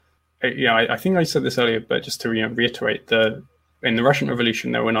I think I said this earlier, but just to reiterate, in the Russian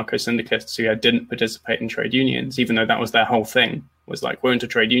Revolution, there were anarcho-syndicalists who didn't participate in trade unions, even though that was their whole thing, was like, we're into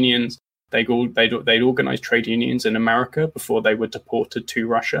trade unions. They'd organized trade unions in America before they were deported to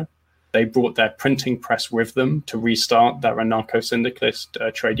Russia. They brought their printing press with them to restart their anarcho-syndicalist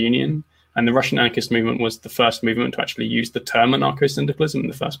trade union. And the Russian anarchist movement was the first movement to actually use the term anarcho-syndicalism in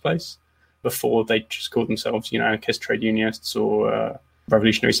the first place. Before, they just called themselves, anarchist trade unionists or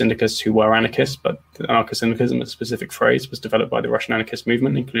revolutionary syndicalists who were anarchists. But anarcho-syndicalism, a specific phrase, was developed by the Russian anarchist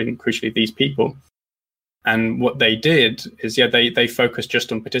movement, including, crucially, these people. And what they did is, they focused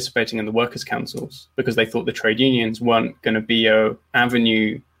just on participating in the workers' councils because they thought the trade unions weren't going to be an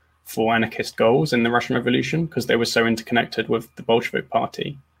avenue for anarchist goals in the Russian Revolution because they were so interconnected with the Bolshevik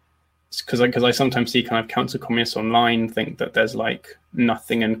Party. Because I sometimes see kind of counter-communists online think that there's like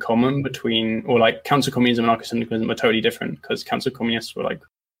nothing in common between, or like counter-communism and anarcho-syndicalism are totally different because counter-communists were like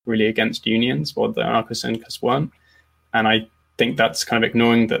really against unions while the anarcho-syndicalists weren't. And I think that's kind of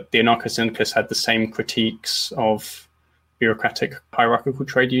ignoring that the anarcho-syndicalists had the same critiques of bureaucratic hierarchical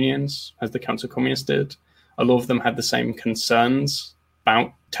trade unions as the counter-communists did. A lot of them had the same concerns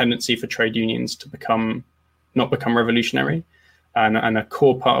about tendency for trade unions to not become revolutionary. And a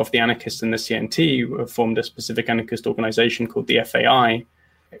core part of the anarchists in the CNT formed a specific anarchist organization called the FAI,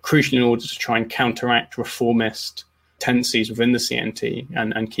 crucially in order to try and counteract reformist tendencies within the CNT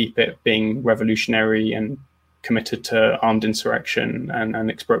and keep it being revolutionary and committed to armed insurrection and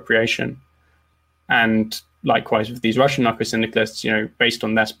expropriation. And likewise with these Russian anarcho-syndicalists, based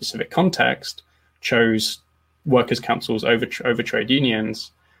on their specific context, chose workers' councils over trade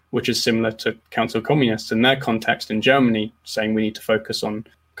unions, which is similar to council-communists in their context in Germany, saying we need to focus on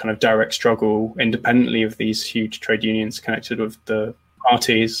kind of direct struggle independently of these huge trade unions connected with the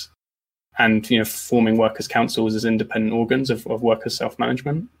parties and, forming workers' councils as independent organs of workers'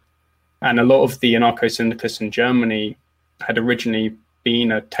 self-management. And a lot of the anarcho-syndicalists in Germany had originally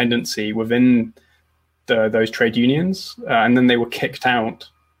been a tendency within those trade unions, and then they were kicked out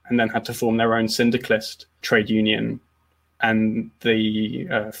and then had to form their own syndicalist trade union. And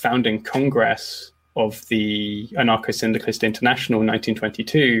the founding Congress of the Anarcho-Syndicalist International in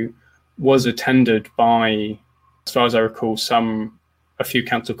 1922 was attended by, as far as I recall, a few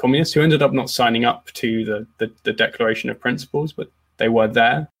council-communists who ended up not signing up to the Declaration of Principles, but they were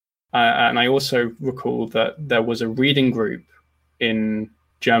there. And I also recall that there was a reading group in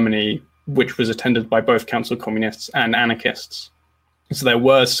Germany which was attended by both council-communists and anarchists. So there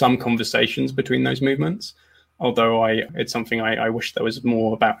were some conversations between those movements, although it's something I wish there was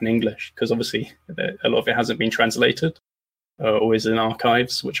more about in English, because obviously a lot of it hasn't been translated or is in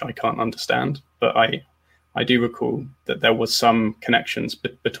archives, which I can't understand. But I do recall that there was some connections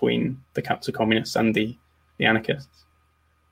between the council communists and the anarchists.